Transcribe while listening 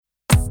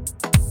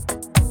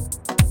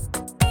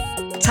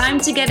Time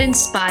to get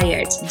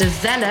inspired,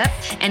 develop,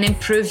 and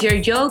improve your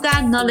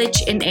yoga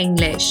knowledge in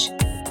English.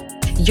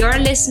 You're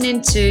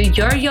listening to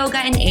Your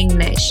Yoga in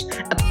English,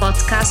 a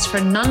podcast for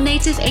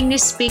non-native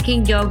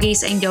English-speaking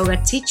yogis and yoga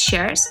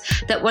teachers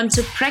that want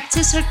to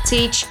practice or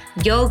teach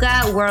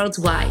yoga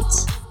worldwide.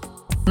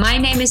 My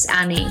name is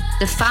Annie,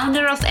 the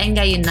founder of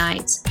Enga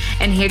Unite,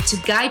 and here to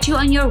guide you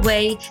on your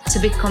way to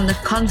become the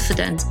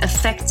confident,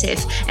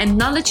 effective, and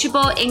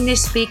knowledgeable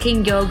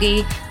English-speaking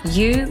yogi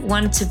you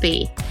want to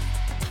be.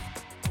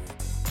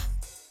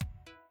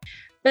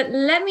 But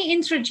let me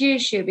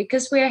introduce you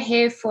because we're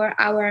here for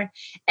our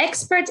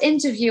expert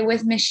interview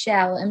with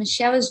Michelle. And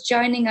Michelle is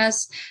joining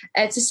us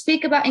to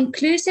speak about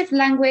inclusive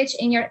language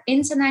in your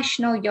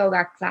international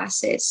yoga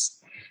classes.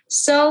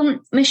 So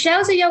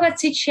Michelle's a yoga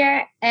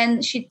teacher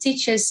and she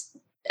teaches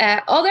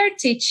other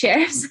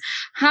teachers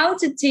how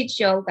to teach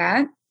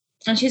yoga.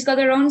 And she's got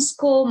her own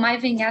school, My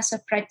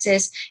Vinyasa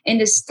Practice, in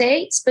the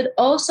States, but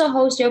also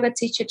hosts yoga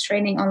teacher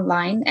training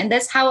online. And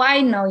that's how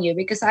I know you,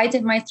 because I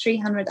did my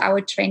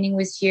 300-hour training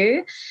with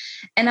you.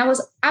 And I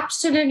was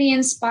absolutely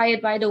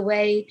inspired by the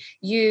way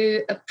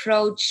you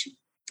approach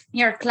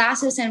your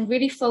classes and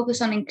really focus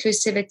on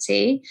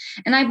inclusivity.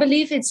 And I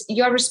believe it's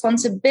your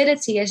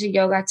responsibility as a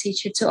yoga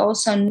teacher to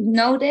also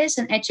know this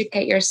and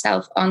educate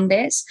yourself on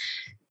this.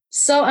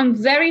 So I'm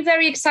very,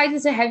 very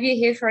excited to have you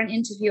here for an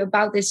interview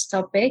about this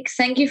topic.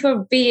 Thank you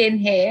for being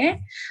here.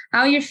 How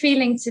are you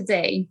feeling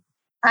today?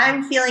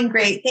 I'm feeling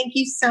great. Thank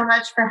you so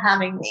much for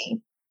having me.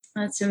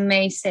 That's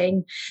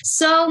amazing.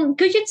 So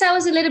could you tell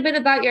us a little bit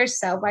about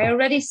yourself? I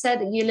already said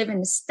that you live in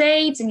the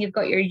States and you've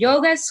got your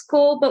yoga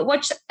school, but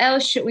what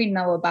else should we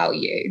know about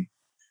you?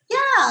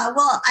 Yeah,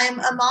 well, I'm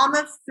a mom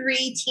of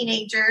 3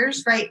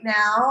 teenagers right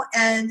now,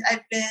 and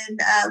I've been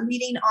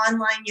leading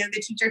online yoga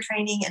teacher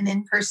training and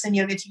in-person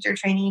yoga teacher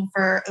training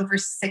for over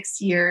 6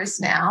 years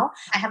now.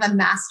 I have a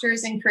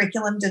master's in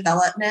curriculum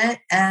development,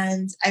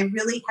 and I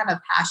really have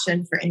a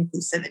passion for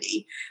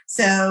inclusivity.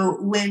 So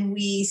when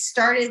we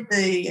started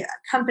the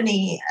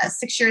company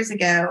 6 years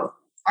ago,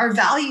 our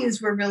values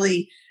were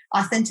really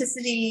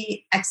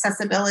authenticity,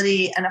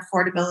 accessibility, and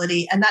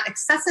affordability. And that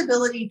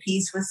accessibility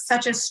piece was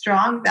such a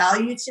strong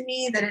value to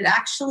me that it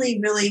actually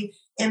really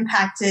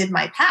impacted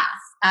my path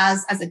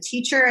as a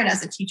teacher and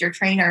as a teacher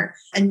trainer,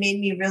 and made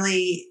me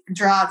really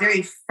draw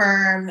very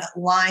firm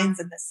lines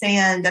in the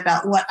sand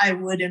about what I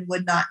would and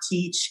would not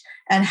teach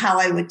and how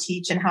I would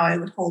teach and how I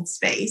would hold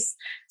space.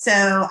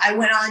 So I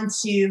went on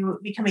to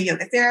become a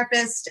yoga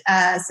therapist.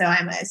 So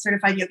I'm a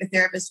certified yoga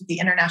therapist with the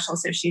International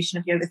Association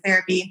of Yoga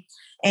Therapy.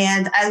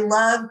 And I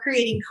love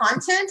creating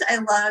content. I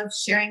love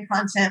sharing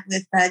content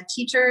with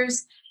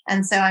teachers.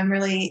 And so I'm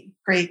really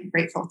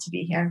grateful to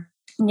be here.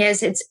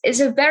 Yes, it's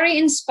a very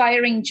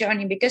inspiring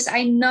journey because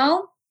I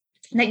know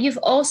that you've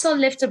also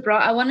lived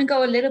abroad. I want to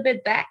go a little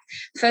bit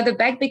further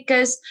back,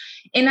 because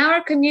in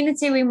our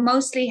community, we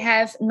mostly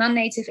have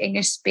non-native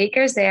English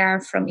speakers. They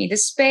are from either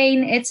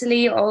Spain,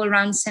 Italy, all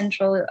around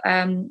Central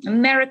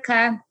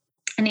America,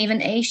 and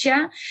even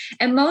Asia.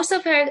 And most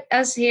of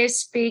us here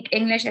speak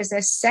English as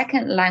their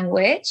second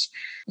language.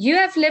 You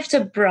have lived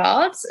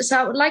abroad. So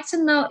I would like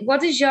to know,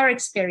 what is your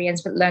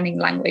experience with learning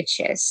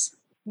languages?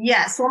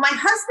 Yes. Well, my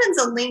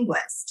husband's a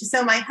linguist.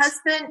 So my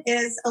husband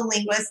is a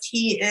linguist.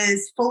 He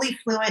is fully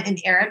fluent in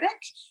Arabic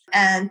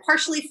and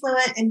partially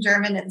fluent in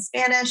German and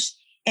Spanish.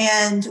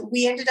 And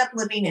we ended up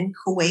living in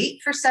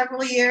Kuwait for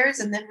several years.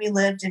 And then we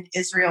lived in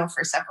Israel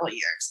for several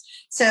years.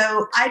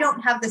 So I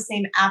don't have the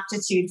same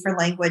aptitude for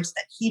language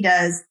that he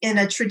does in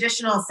a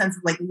traditional sense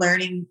of like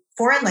learning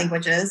foreign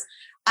languages.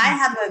 I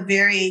have a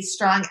very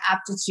strong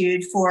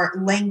aptitude for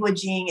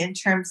languaging in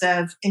terms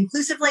of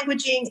inclusive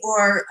languaging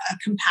or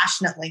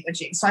compassionate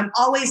languaging. So I'm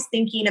always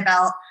thinking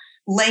about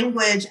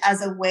language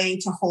as a way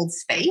to hold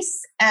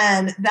space.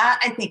 And that,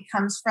 I think,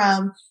 comes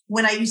from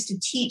when I used to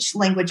teach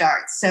language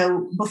arts.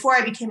 So before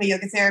I became a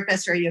yoga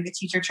therapist or a yoga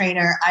teacher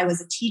trainer, I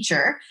was a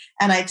teacher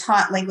and I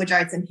taught language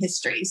arts and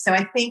history. So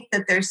I think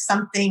that there's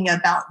something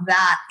about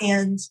that,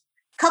 and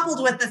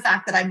coupled with the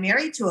fact that I'm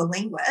married to a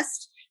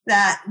linguist,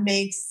 that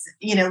makes,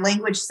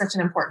 language such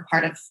an important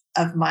part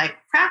of my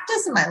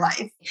practice and my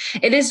life.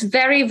 It is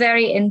very,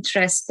 very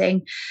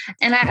interesting.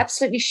 And I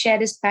absolutely share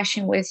this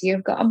passion with you.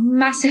 I've got a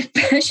massive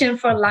passion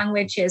for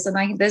languages,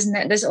 and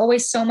there's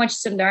always so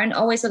much to learn,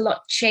 always a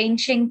lot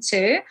changing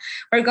too.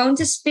 We're going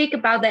to speak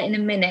about that in a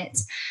minute.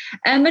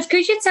 But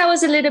could you tell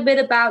us a little bit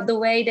about the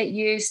way that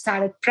you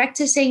started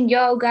practicing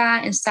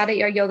yoga and started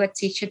your yoga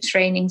teacher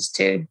trainings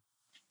too?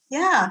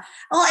 Yeah.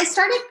 Well, I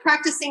started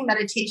practicing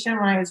meditation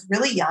when I was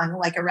really young,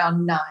 like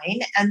around 9.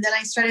 And then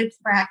I started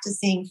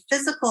practicing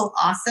physical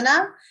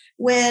asana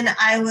when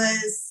I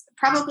was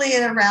probably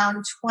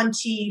around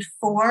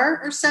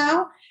 24 or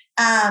so.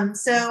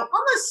 So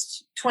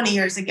almost 20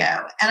 years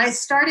ago. And I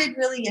started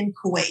really in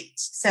Kuwait.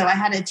 So I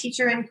had a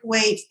teacher in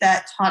Kuwait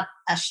that taught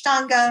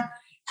Ashtanga,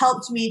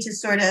 helped me to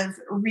sort of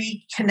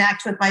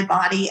reconnect with my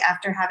body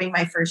after having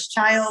my first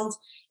child.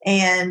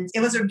 And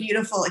it was a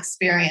beautiful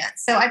experience.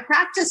 So I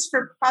practiced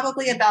for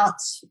probably about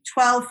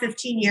 12,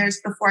 15 years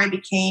before I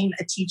became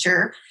a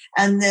teacher.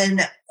 And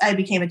then I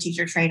became a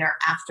teacher trainer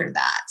after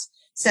that.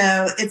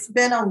 So it's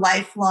been a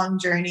lifelong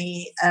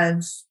journey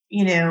of,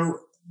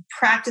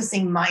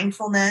 practicing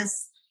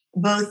mindfulness,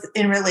 both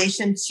in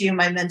relation to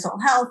my mental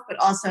health, but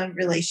also in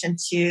relation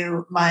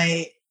to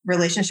my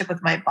relationship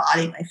with my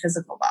body, my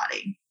physical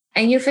body.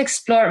 And you've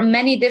explored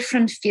many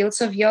different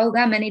fields of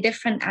yoga, many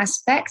different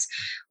aspects.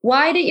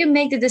 Why did you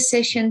make the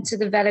decision to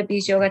develop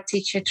these yoga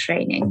teacher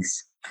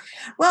trainings?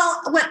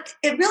 Well,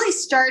 it really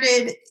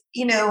started,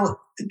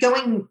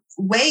 going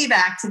way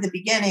back to the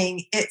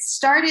beginning, it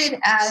started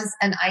as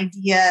an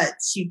idea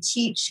to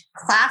teach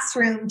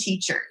classroom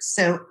teachers,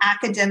 so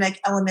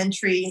academic,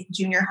 elementary,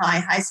 junior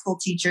high, high school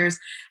teachers,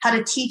 how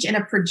to teach in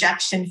a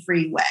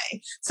projection-free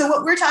way. So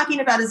what we're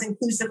talking about is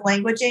inclusive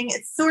languaging.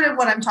 It's sort of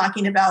what I'm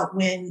talking about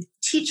when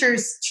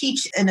teachers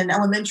teach in an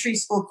elementary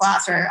school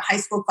class or a high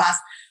school class.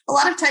 A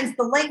lot of times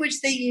the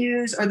language they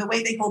use or the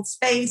way they hold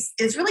space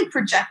is really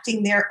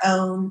projecting their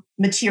own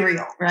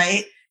material,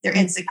 right? Their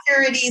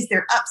insecurities,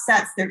 their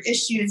upsets, their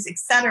issues,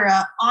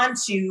 etc.,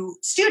 onto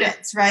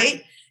students,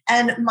 right?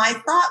 And my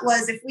thought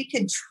was if we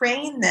could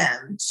train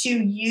them to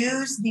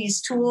use these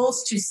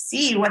tools to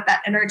see what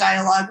that inner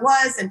dialogue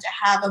was and to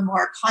have a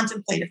more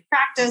contemplative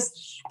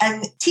practice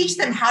and teach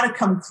them how to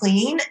come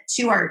clean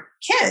to our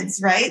kids,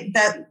 right?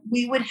 That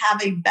we would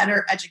have a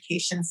better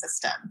education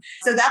system.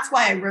 So that's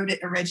why I wrote it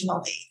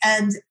originally.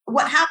 And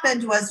what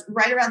happened was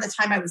right around the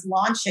time I was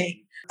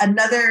launching,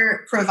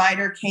 another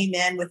provider came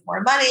in with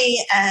more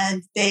money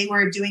and they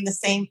were doing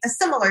a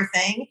similar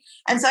thing.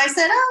 And so I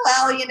said,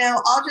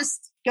 I'll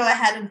just go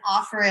ahead and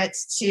offer it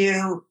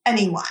to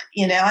anyone,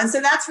 And so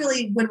that's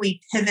really when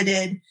we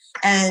pivoted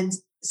and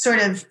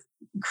sort of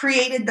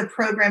created the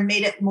program,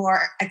 made it more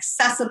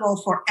accessible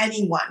for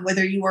anyone,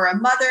 whether you were a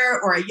mother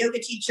or a yoga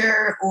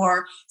teacher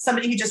or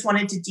somebody who just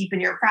wanted to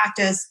deepen your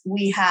practice,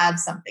 we have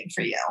something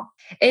for you.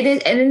 It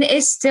is, and it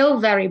is still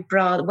very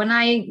broad. When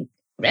I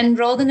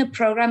enrolled in the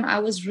program, I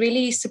was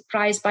really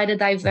surprised by the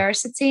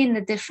diversity in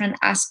the different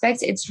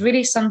aspects. It's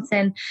really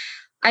something.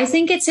 I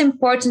think it's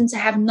important to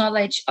have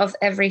knowledge of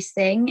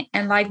everything.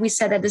 And like we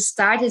said at the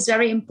start, it's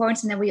very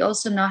important that we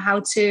also know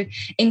how to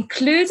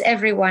include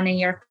everyone in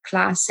your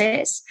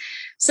classes.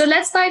 So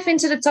let's dive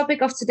into the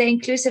topic of today,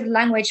 inclusive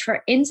language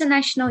for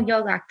international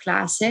yoga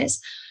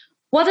classes.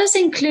 What does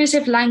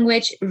inclusive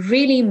language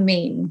really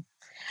mean?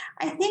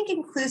 I think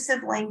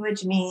inclusive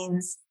language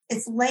means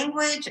it's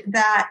language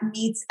that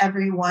meets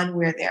everyone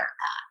where they're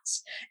at.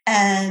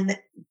 And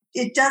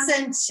it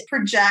doesn't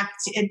project,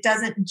 it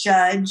doesn't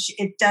judge,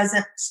 it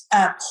doesn't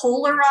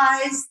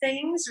polarize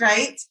things,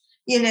 right?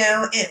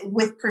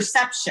 With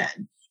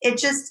perception. It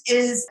just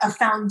is a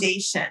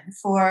foundation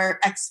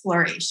for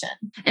exploration.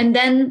 And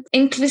then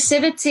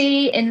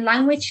inclusivity in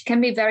language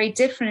can be very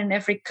different in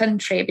every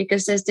country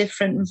because there's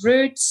different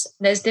roots,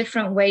 there's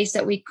different ways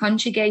that we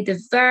conjugate the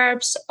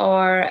verbs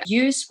or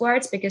use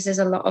words because there's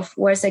a lot of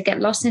words that get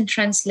lost in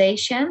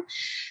translation.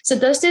 So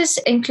does this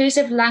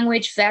inclusive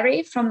language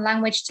vary from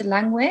language to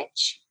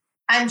language?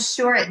 I'm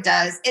sure it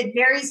does. It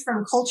varies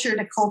from culture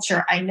to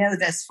culture. I know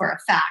this for a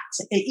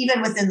fact,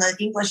 even within the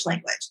English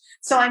language.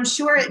 So I'm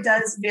sure it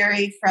does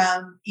vary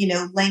from,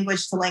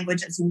 language to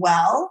language as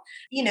well.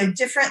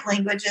 Different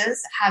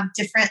languages have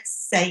different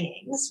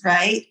sayings,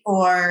 right?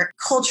 Or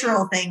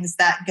cultural things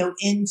that go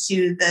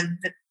into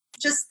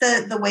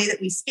the way that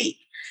we speak.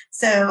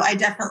 So I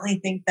definitely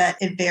think that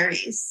it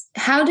varies.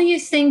 How do you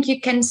think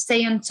you can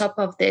stay on top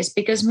of this?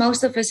 Because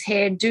most of us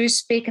here do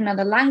speak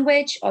another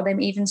language, or they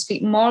even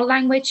speak more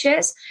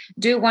languages,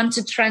 do want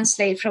to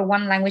translate from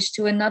one language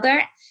to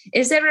another.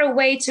 Is there a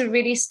way to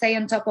really stay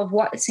on top of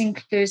what's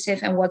inclusive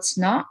and what's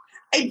not?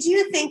 I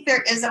do think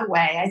there is a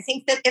way. I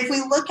think that if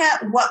we look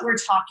at what we're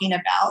talking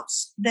about,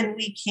 then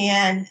we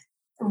can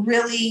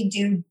really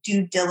do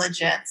due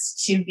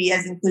diligence to be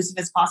as inclusive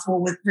as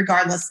possible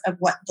regardless of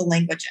what the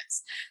language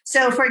is.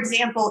 So for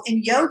example,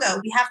 in yoga,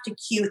 we have to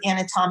cue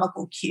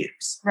anatomical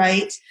cues,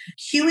 right?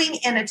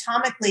 Cueing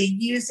anatomically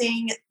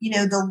using,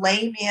 the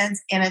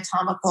layman's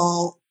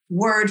anatomical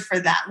word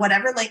for that,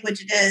 whatever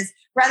language it is,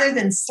 rather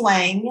than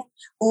slang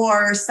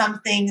or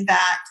something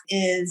that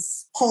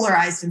is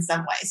polarized in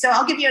some way. So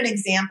I'll give you an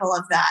example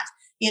of that.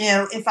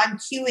 If I'm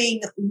cueing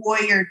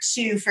warrior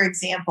 2, for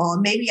example,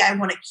 maybe I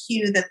want to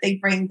cue that they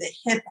bring the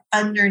hip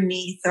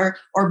underneath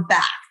or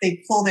back.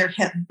 They pull their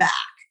hip back,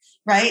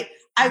 right?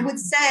 I would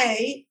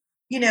say,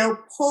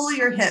 pull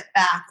your hip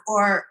back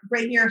or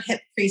bring your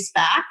hip crease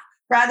back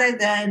rather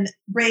than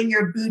bring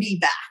your booty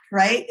back,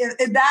 right?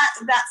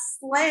 That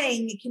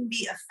slang can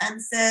be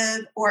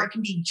offensive or it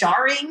can be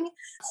jarring,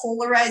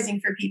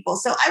 polarizing for people.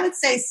 So I would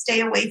say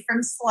stay away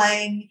from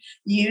slang,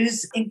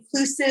 use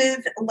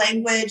inclusive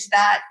language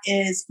that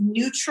is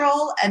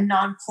neutral and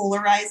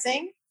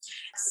non-polarizing.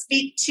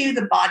 Speak to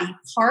the body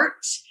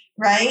part,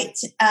 right?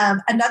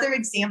 Another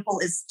example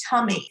is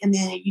tummy. In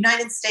the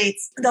United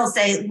States, they'll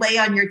say lay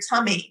on your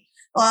tummy.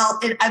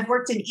 I've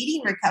worked in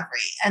eating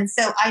recovery. And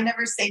so I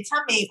never say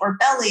tummy or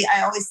belly.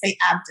 I always say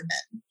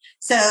abdomen.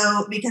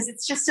 So because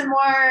it's just a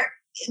more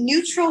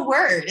neutral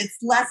word, it's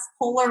less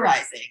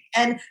polarizing.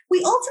 And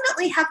we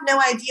ultimately have no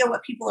idea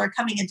what people are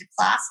coming into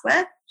class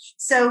with.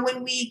 So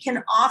when we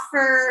can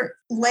offer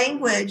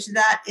language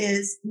that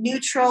is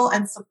neutral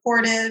and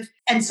supportive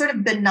and sort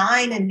of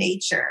benign in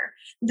nature,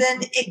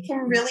 then it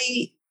can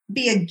really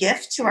be a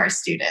gift to our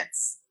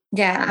students.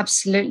 Yeah,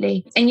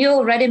 absolutely. And you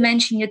already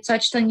mentioned, you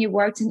touched on, you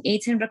worked in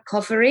eating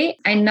recovery.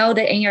 I know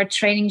that in your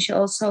trainings, you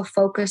also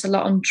focus a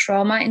lot on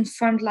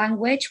trauma-informed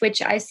language,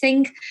 which I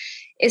think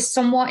is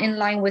somewhat in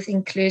line with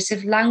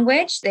inclusive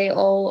language. They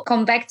all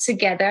come back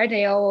together.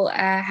 They all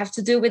have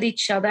to do with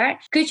each other.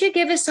 Could you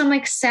give us some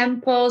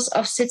examples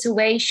of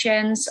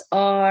situations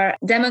or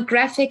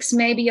demographics,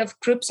 maybe of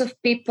groups of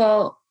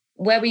people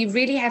where we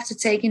really have to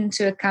take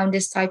into account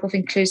this type of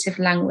inclusive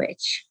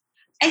language?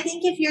 I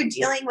think if you're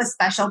dealing with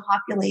special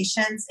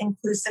populations,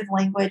 inclusive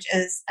language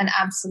is an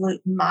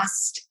absolute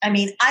must. I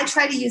mean, I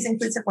try to use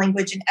inclusive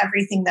language in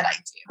everything that I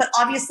do, but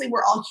obviously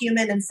we're all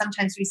human and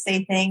sometimes we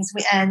say things.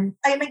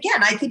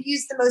 I could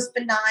use the most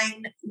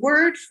benign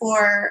word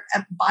for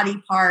a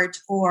body part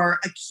or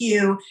a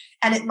cue,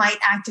 and it might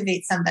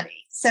activate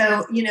somebody.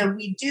 So,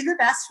 we do the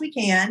best we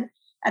can.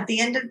 At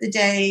the end of the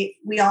day,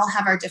 we all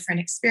have our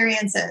different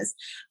experiences.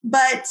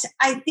 But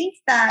I think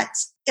that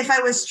if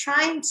I was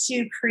trying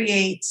to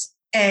create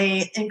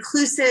an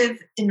inclusive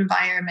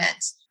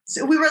environment.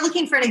 So we were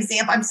looking for an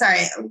example. I'm sorry.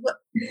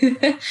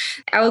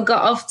 I will go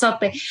off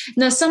topic.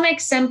 Now, some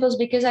examples,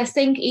 because I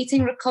think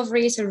eating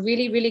recovery is a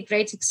really, really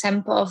great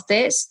example of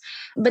this.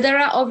 But there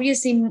are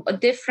obviously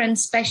different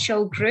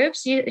special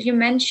groups you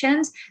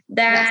mentioned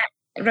that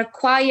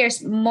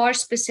requires more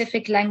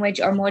specific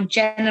language or more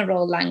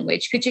general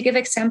language. Could you give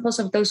examples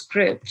of those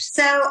groups?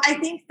 So I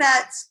think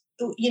that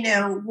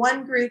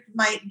one group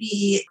might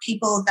be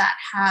people that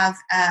have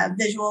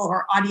visual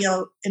or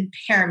audio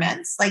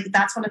impairments. Like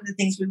that's one of the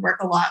things we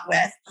work a lot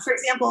with. For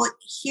example,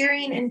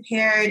 hearing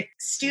impaired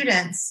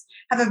students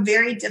have a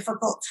very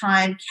difficult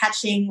time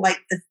catching like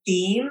the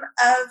theme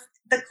of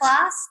the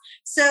class.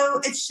 So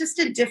it's just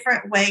a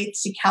different way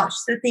to couch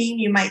the theme.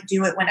 You might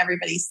do it when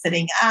everybody's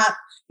sitting up,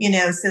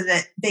 so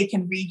that they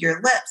can read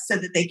your lips, so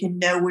that they can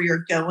know where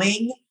you're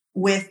going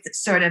with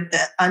sort of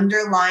the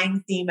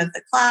underlying theme of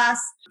the class.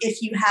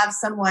 If you have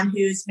someone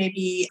who's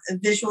maybe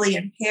visually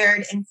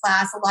impaired in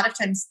class, a lot of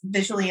times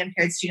visually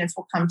impaired students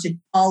will come to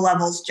all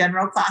levels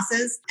general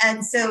classes.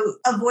 And so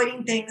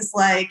avoiding things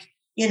like,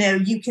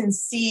 you can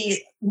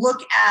see,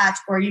 look at,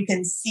 or you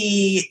can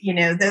see,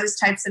 those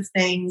types of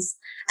things.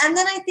 And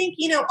then I think,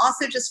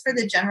 also just for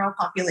the general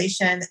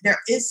population, there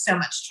is so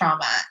much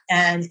trauma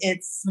and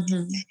it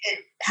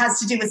has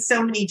to do with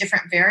so many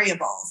different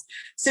variables.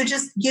 So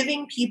just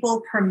giving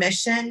people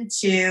permission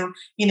to,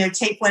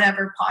 take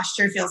whatever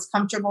posture feels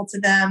comfortable to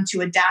them,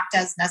 to adapt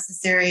as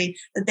necessary,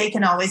 that they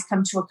can always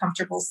come to a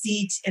comfortable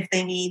seat if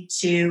they need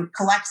to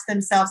collect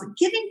themselves.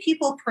 Giving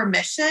people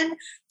permission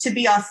to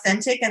be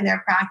authentic in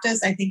their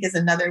practice, I think, is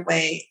another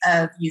way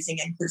of using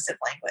inclusive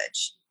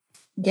language.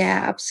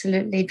 Yeah,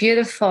 absolutely.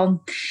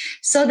 Beautiful.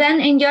 So then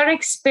in your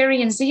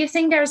experience, do you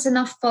think there's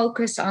enough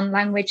focus on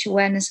language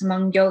awareness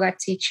among yoga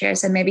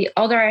teachers and maybe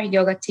other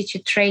yoga teacher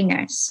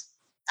trainers?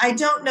 I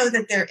don't know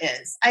that there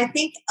is. I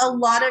think a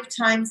lot of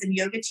times in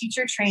yoga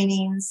teacher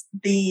trainings,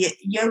 the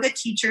yoga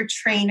teacher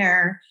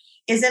trainer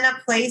is in a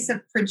place of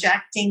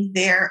projecting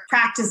their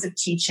practice of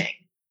teaching,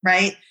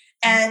 right?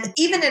 And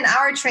even in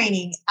our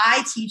training,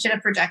 I teach in a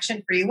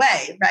projection-free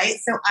way, right?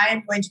 So I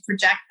am going to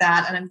project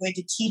that and I'm going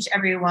to teach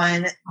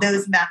everyone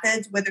those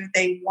methods, whether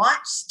they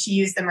want to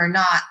use them or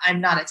not, I'm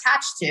not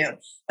attached to,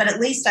 but at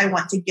least I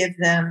want to give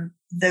them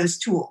those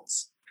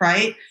tools,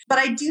 right? But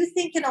I do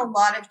think in a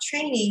lot of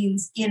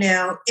trainings,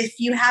 if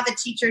you have a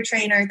teacher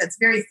trainer that's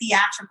very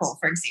theatrical,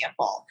 for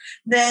example,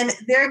 then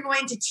they're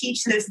going to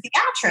teach those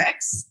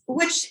theatrics,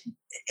 which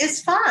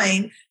is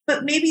fine,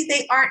 but maybe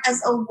they aren't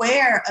as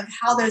aware of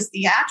how those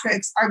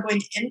theatrics are going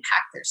to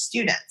impact their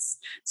students.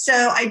 So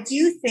I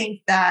do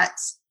think that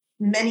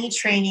many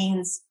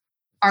trainings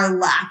are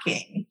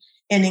lacking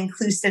in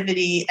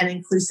inclusivity and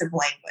inclusive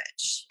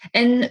language.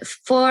 And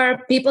for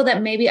people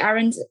that maybe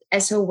aren't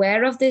as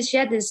aware of this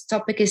yet, this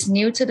topic is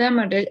new to them,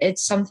 or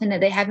it's something that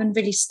they haven't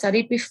really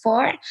studied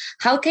before,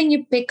 how can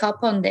you pick up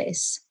on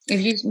this? If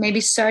you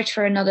maybe search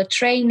for another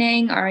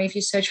training or if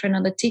you search for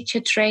another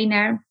teacher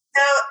trainer?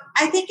 So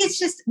I think it's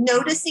just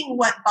noticing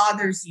what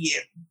bothers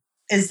you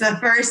is the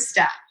first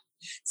step.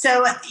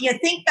 So you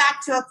think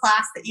back to a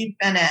class that you've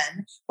been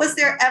in. Was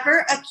there ever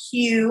a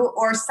cue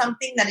or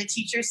something that a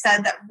teacher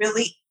said that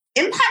really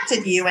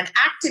impacted you and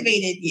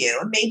activated you,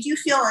 made you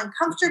feel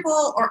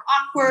uncomfortable or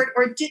awkward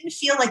or didn't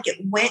feel like it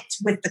went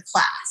with the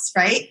class,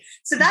 right?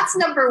 So that's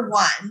number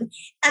one.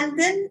 And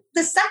then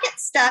the second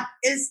step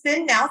is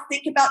then now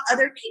think about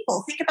other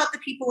people. Think about the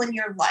people in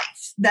your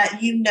life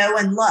that you know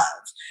and love.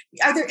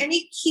 Are there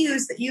any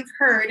cues that you've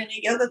heard in a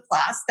yoga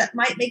class that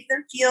might make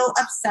them feel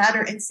upset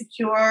or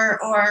insecure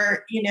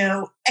or,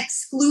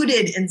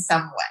 excluded in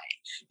some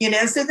way?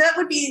 So that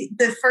would be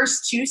the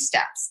first two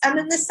steps. And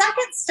then the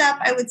second step,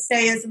 I would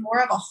say, is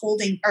more of a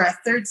holding, or a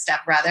third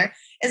step rather,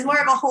 is more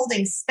of a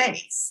holding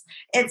space.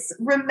 It's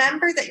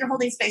remember that you're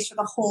holding space for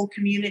the whole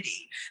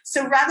community.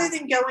 So rather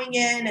than going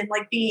in and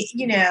like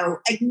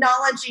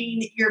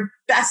acknowledging your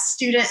best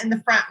student in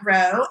the front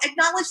row,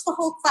 acknowledge the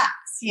whole class,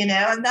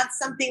 and that's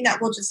something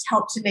that will just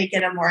help to make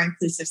it a more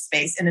inclusive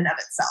space in and of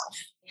itself.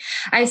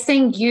 I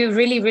think you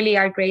really, really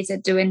are great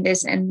at doing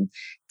this and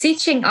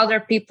teaching other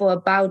people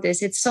about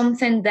this. It's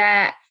something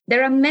that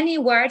there are many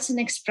words and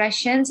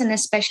expressions, and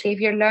especially if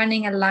you're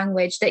learning a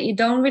language, that you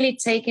don't really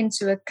take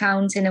into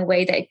account in a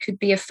way that it could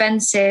be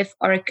offensive,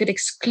 or it could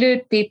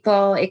exclude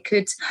people, it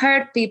could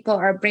hurt people,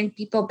 or bring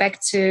people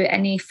back to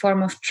any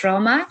form of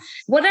trauma.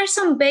 What are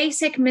some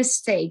basic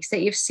mistakes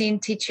that you've seen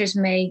teachers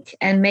make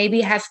and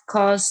maybe have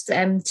caused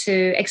them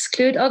to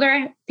exclude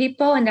other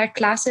people in their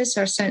classes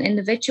or certain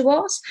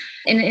individuals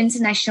in an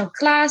international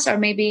class, or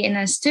maybe in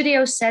a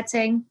studio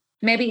setting,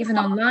 maybe even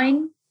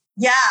online?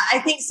 Yeah, I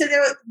think so.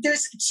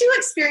 There's two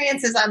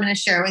experiences I'm going to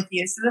share with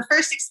you. So the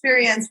first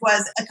experience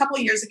was a couple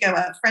of years ago.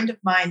 A friend of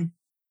mine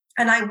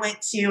and I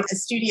went to a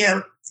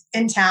studio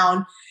in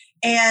town,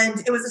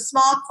 and it was a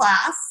small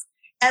class.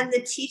 And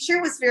the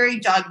teacher was very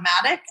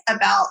dogmatic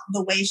about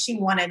the way she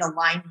wanted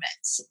alignment.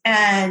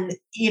 And,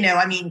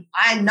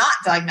 I'm not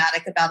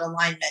dogmatic about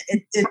alignment.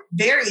 It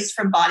varies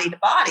from body to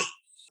body.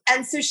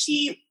 And so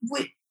she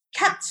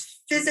kept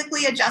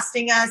physically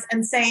adjusting us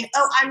and saying,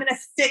 oh, I'm going to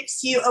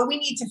fix you. Oh, we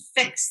need to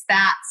fix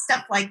that,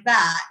 stuff like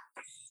that.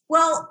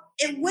 Well,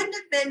 it wouldn't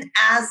have been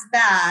as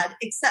bad,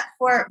 except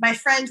for my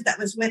friend that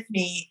was with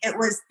me. It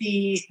was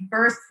the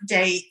birth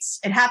date.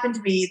 It happened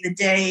to be the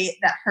day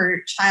that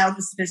her child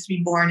was supposed to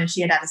be born, and she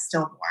had a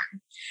stillborn.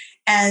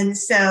 And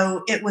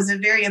so it was a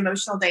very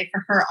emotional day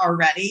for her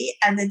already.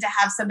 And then to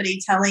have somebody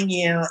telling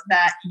you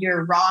that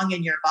you're wrong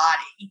in your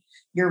body,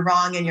 you're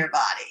wrong in your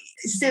body.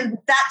 So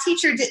that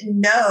teacher didn't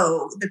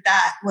know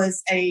that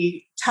was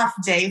a tough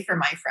day for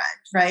my friend,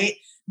 right?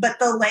 But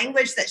the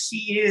language that she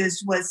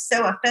used was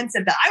so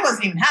offensive that I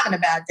wasn't even having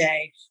a bad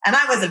day and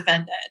I was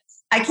offended.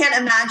 I can't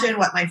imagine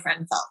what my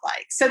friend felt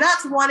like. So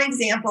that's one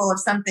example of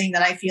something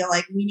that I feel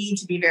like we need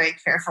to be very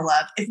careful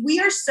of. If we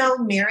are so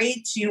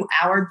married to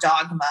our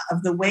dogma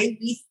of the way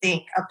we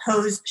think a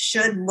pose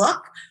should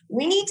look,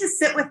 we need to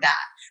sit with that.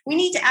 We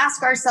need to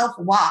ask ourselves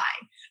why.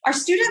 Our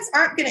students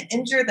aren't going to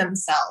injure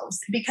themselves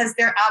because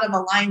they're out of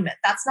alignment.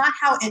 That's not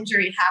how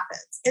injury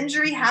happens.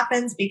 Injury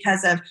happens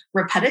because of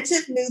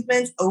repetitive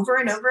movements over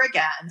and over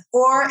again,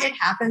 or it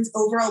happens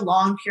over a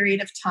long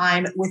period of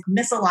time with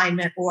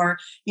misalignment or,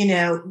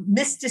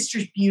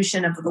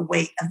 misdistribution of the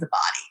weight of the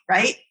body,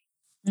 right?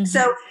 Mm-hmm.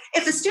 So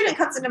if a student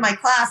comes into my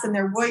class and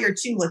their warrior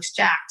 2 looks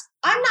jacked,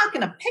 I'm not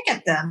going to pick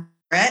at them.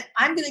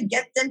 I'm going to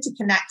get them to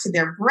connect to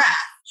their breath.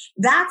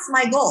 That's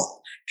my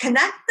goal.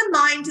 Connect the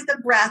mind to the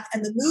breath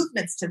and the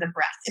movements to the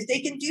breath. If they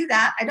can do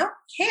that, I don't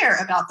care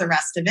about the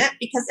rest of it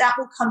because that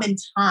will come in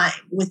time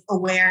with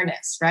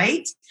awareness,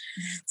 right?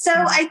 So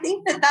I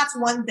think that's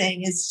one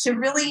thing, is to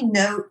really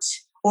note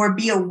or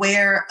be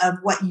aware of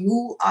what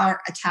you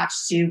are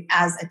attached to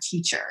as a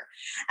teacher.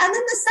 And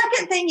then the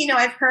second thing,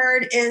 I've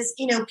heard is,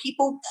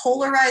 people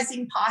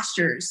polarizing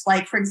postures.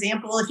 Like, for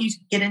example, if you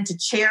get into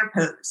chair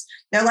pose,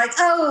 they're like,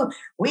 oh,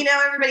 we know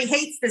everybody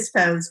hates this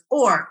pose,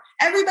 or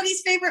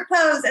everybody's favorite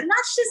pose. And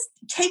that's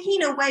just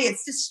taking away,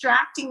 it's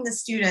distracting the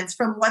students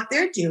from what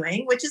they're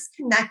doing, which is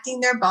connecting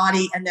their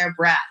body and their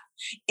breath.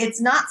 It's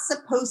not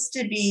supposed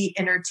to be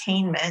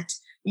entertainment.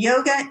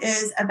 Yoga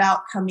is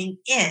about coming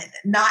in,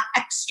 not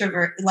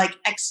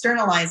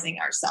externalizing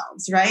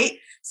ourselves, right?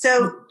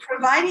 So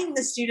providing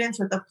the students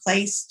with a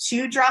place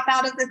to drop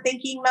out of the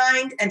thinking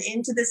mind and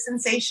into the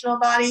sensational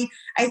body,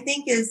 I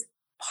think is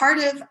part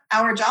of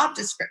our job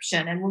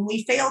description. And when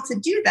we fail to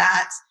do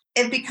that,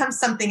 it becomes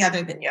something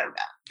other than yoga.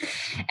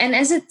 And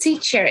as a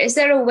teacher, is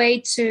there a way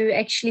to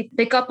actually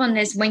pick up on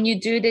this when you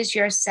do this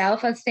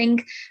yourself? I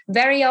think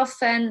very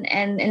often,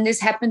 and this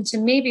happened to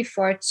me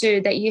before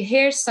too, that you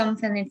hear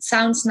something, it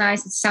sounds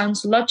nice, it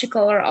sounds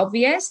logical or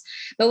obvious,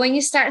 but when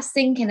you start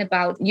thinking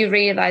about it, you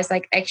realize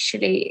like,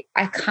 actually,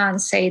 I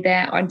can't say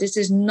that, or this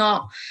is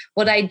not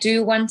what I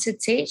do want to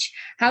teach.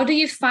 How do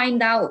you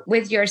find out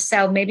with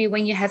yourself, maybe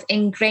when you have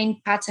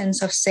ingrained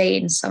patterns of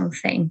saying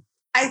something?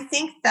 I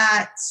think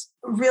that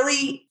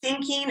really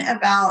thinking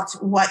about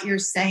what you're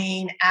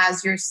saying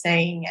as you're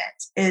saying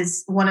it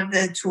is one of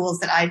the tools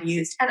that I've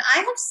used. And I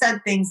have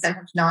said things that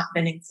have not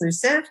been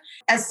inclusive.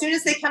 As soon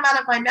as they come out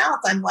of my mouth,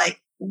 I'm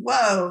like,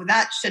 whoa,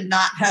 that should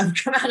not have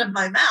come out of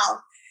my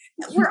mouth.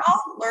 We're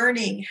all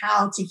learning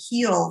how to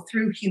heal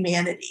through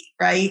humanity,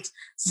 right?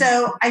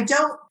 So I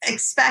don't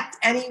expect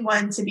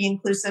anyone to be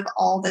inclusive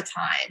all the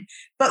time.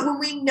 But when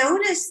we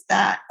notice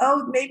that,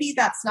 oh, maybe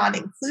that's not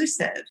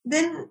inclusive,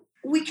 then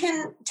we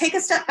can take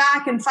a step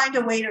back and find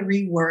a way to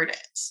reword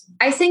it.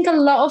 I think a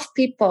lot of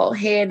people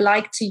here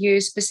like to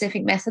use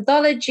specific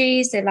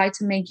methodologies. They like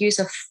to make use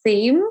of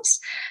themes.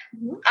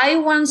 Mm-hmm. I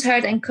once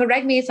heard, and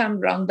correct me if I'm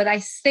wrong, but I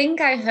think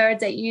I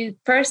heard that you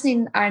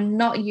personally are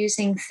not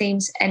using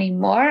themes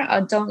anymore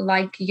or don't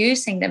like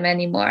using them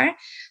anymore.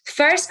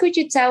 First, could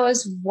you tell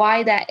us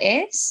why that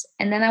is?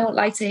 And then I would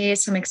like to hear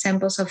some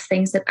examples of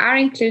things that are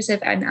inclusive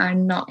and are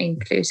not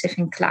inclusive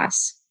in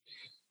class.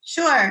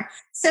 Sure.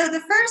 So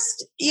the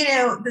first,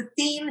 the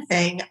theme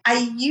thing,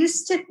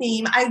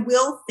 I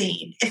will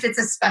theme if it's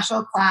a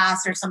special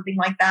class or something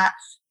like that.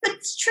 But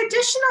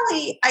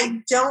traditionally,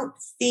 I don't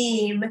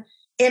theme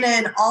in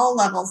an all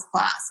levels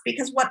class,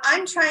 because what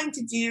I'm trying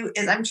to do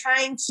is I'm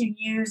trying to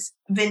use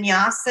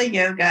Vinyasa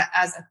yoga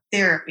as a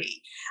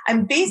therapy.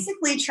 I'm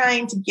basically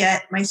trying to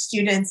get my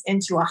students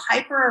into a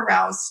hyper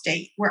aroused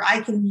state where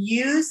I can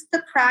use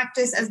the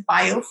practice as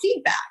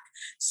biofeedback.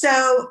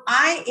 So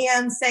I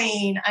am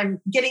saying I'm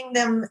getting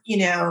them,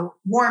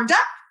 warmed up,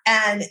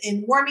 and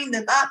in warming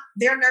them up,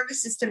 their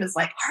nervous system is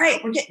like, all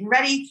right, we're getting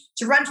ready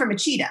to run from a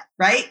cheetah,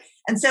 right?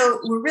 And so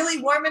we're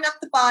really warming up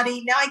the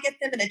body. Now I get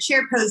them in a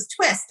chair pose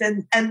twist,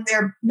 and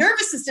their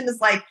nervous system is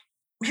like,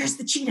 where's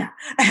the cheetah?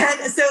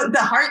 And so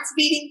the heart's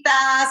beating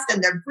fast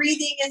and their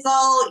breathing is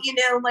all,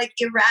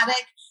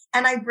 erratic.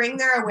 And I bring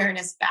their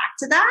awareness back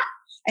to that.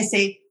 I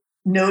say,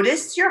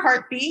 notice your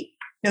heartbeat.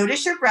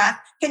 Notice your breath.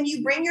 Can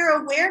you bring your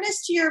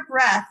awareness to your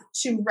breath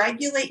to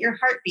regulate your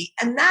heartbeat?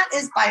 And that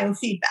is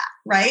biofeedback,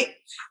 right?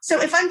 So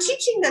if I'm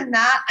teaching them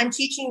that, I'm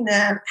teaching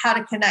them how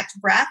to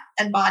connect breath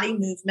and body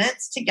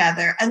movements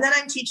together. And then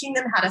I'm teaching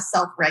them how to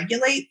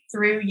self-regulate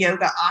through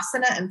yoga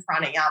asana and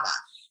pranayama.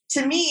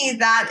 To me,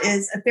 that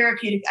is a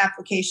therapeutic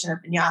application of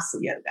Vinyasa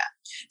yoga.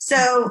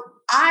 So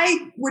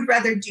I would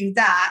rather do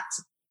that.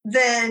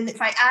 Then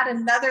if I add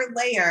another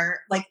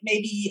layer, like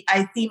maybe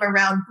I theme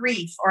around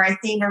grief, or I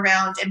theme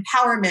around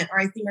empowerment, or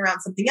I theme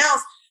around something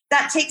else,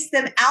 that takes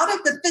them out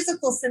of the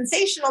physical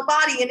sensational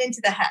body and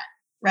into the head,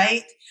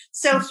 right?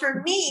 So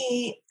for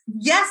me,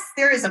 yes,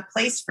 there is a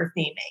place for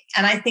theming.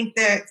 And I think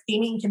that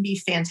theming can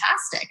be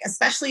fantastic,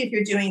 especially if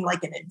you're doing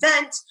like an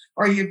event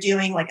or you're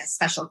doing like a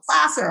special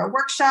class or a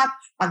workshop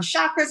on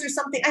chakras or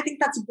something. I think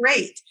that's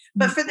great.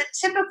 But for the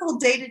typical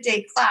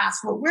day-to-day class,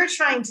 what we're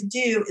trying to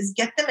do is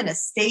get them in a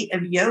state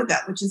of yoga,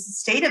 which is a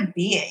state of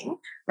being,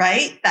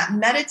 right? That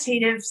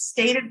meditative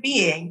state of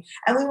being.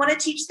 And we want to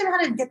teach them how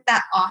to get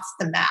that off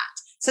the mat.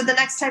 So the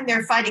next time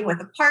they're fighting with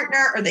a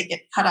partner, or they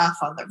get cut off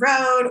on the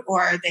road,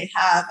 or they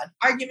have an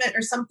argument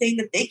or something,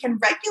 that they can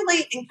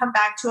regulate and come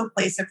back to a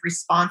place of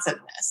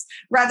responsiveness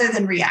rather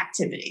than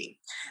reactivity.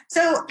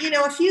 So,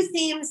 a few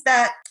themes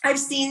that I've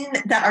seen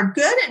that are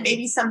good, and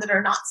maybe some that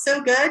are not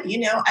so good.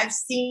 I've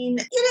seen,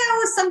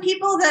 some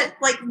people that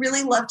like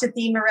really love to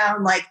theme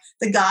around like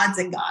the gods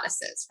and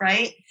goddesses,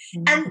 right?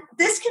 Mm-hmm. And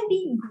this can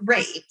be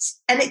great,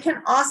 and it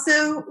can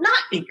also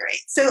not be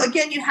great. So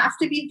again, you have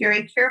to be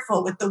very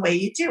careful with the way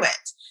you do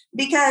it,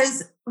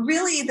 because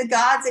really the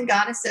gods and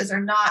goddesses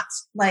are not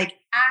like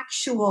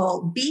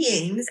actual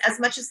beings as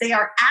much as they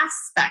are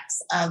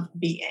aspects of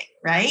being,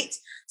 right?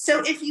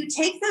 So if you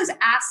take those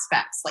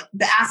aspects, like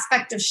the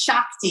aspect of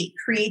Shakti,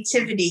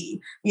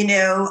 creativity,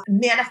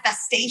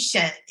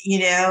 manifestation,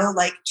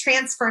 like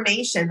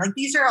transformation, like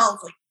these are all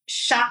like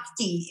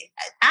Shakti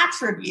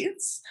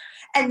attributes,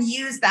 and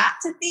use that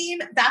to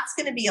theme, that's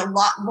going to be a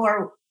lot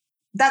more,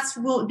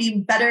 will be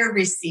better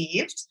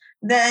received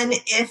than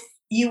if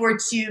you were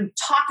to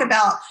talk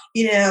about,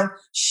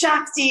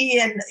 Shakti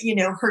and,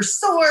 her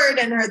sword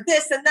and her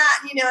this and that,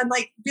 and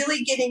like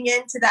really getting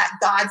into that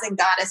gods and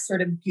goddess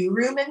sort of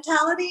guru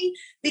mentality,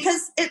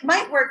 because it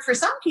might work for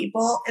some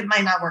people, it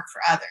might not work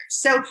for others.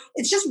 So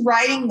it's just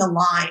riding the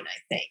line, I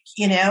think,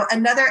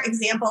 Another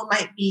example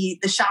might be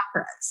the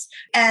chakras.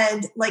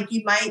 And like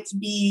you might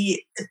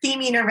be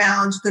theming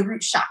around the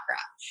root chakra,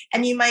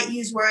 and you might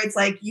use words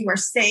like you are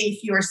safe,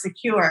 you are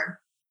secure.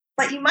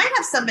 But you might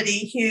have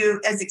somebody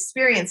who has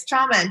experienced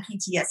trauma and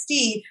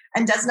PTSD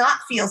and does not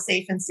feel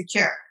safe and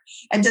secure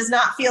and does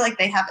not feel like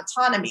they have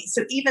autonomy.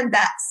 So even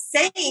that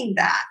saying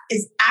that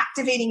is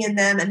activating in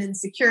them an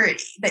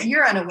insecurity that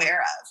you're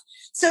unaware of.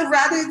 So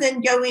rather than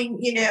going,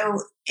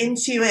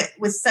 into it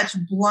with such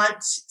blunt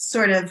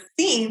sort of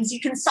themes, you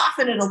can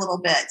soften it a little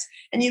bit,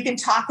 and you can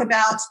talk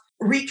about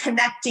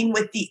reconnecting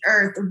with the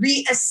earth,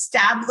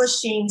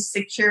 reestablishing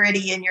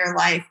security in your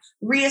life,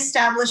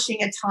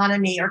 reestablishing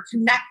autonomy or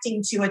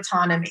connecting to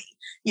autonomy,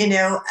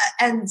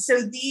 and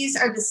so these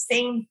are the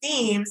same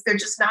themes. They're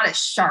just not as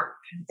sharp,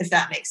 if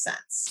that makes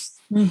sense.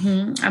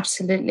 Mm-hmm,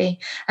 absolutely.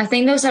 I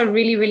think those are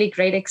really, really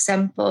great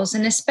examples.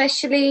 And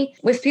especially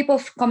with people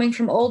coming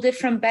from all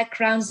different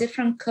backgrounds,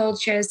 different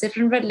cultures,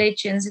 different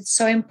religions, it's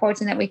so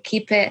important that we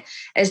keep it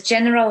as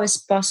general as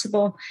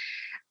possible.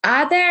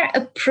 Are there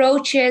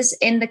approaches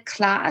in the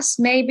class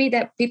maybe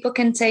that people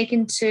can take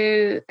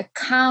into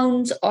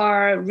account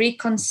or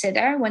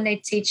reconsider when they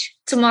teach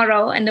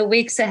tomorrow and the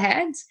weeks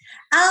ahead?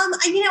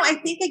 I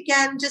think,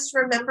 again, just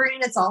remembering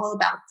it's all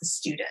about the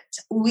student.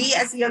 We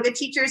as yoga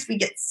teachers, we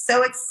get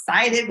so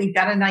excited. We've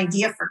got an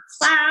idea for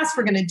class.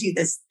 We're going to do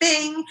this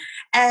thing.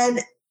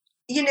 And,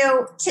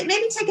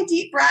 maybe take a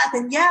deep breath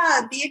and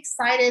be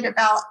excited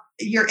about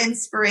your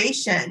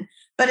inspiration.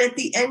 But at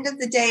the end of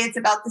the day, it's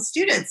about the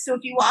students. So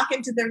if you walk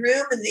into the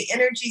room and the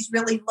energy is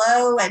really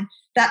low and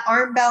that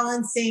arm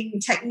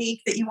balancing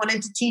technique that you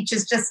wanted to teach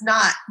is just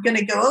not going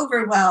to go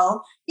over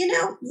well,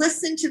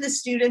 listen to the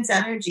students'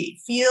 energy,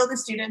 feel the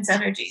students'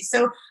 energy.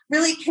 So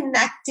really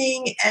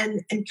connecting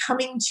and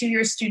coming to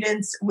your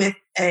students with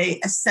a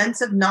sense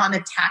of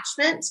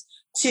non-attachment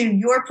to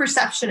your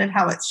perception of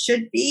how it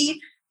should be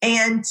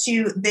and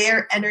to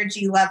their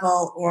energy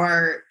level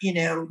or,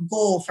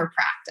 goal for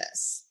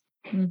practice.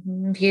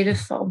 Mm-hmm.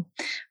 Beautiful.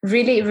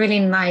 Really, really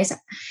nice.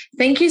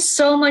 Thank you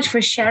so much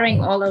for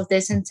sharing all of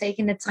this and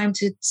taking the time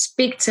to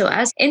speak to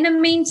us. In the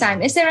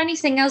meantime, is there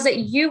anything else that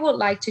you would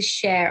like to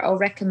share or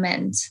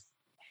recommend?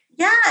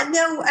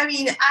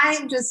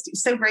 I'm just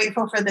so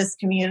grateful for this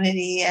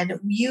community, and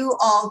you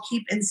all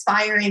keep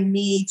inspiring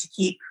me to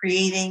keep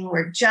creating.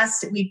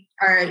 We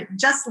are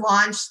just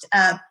launched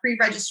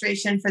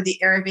pre-registration for the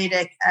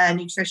Ayurvedic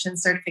nutrition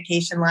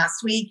certification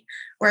last week.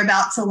 We're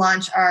about to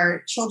launch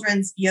our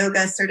children's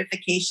yoga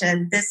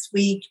certification this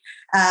week,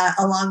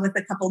 along with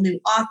a couple new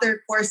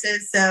author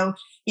courses. So,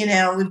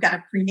 we've got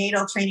a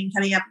prenatal training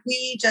coming up.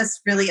 We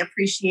just really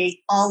appreciate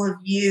all of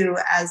you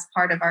as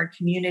part of our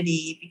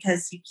community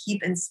because you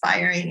keep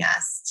inspiring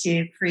us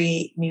to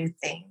create new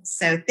things.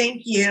 So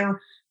thank you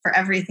for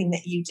everything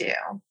that you do.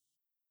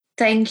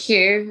 Thank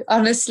you.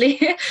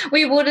 Honestly,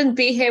 we wouldn't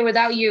be here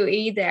without you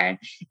either.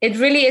 It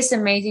really is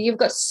amazing. You've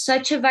got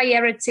such a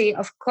variety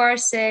of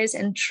courses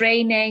and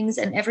trainings,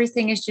 and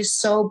everything is just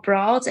so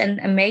broad and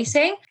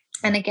amazing.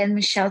 And again,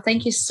 Michelle,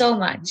 thank you so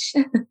much.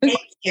 Thank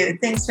you.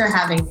 Thanks for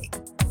having me.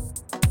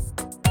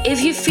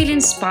 If you feel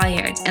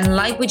inspired and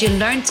like what you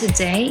learned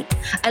today,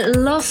 I'd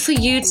love for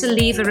you to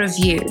leave a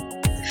review.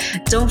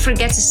 Don't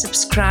forget to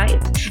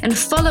subscribe and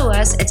follow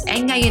us at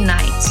Enga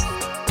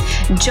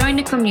Unite. Join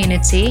the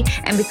community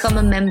and become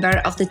a member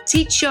of the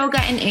Teach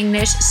Yoga in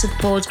English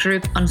support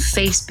group on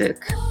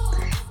Facebook.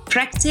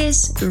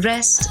 Practice,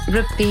 rest,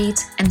 repeat,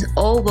 and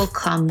all will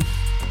come.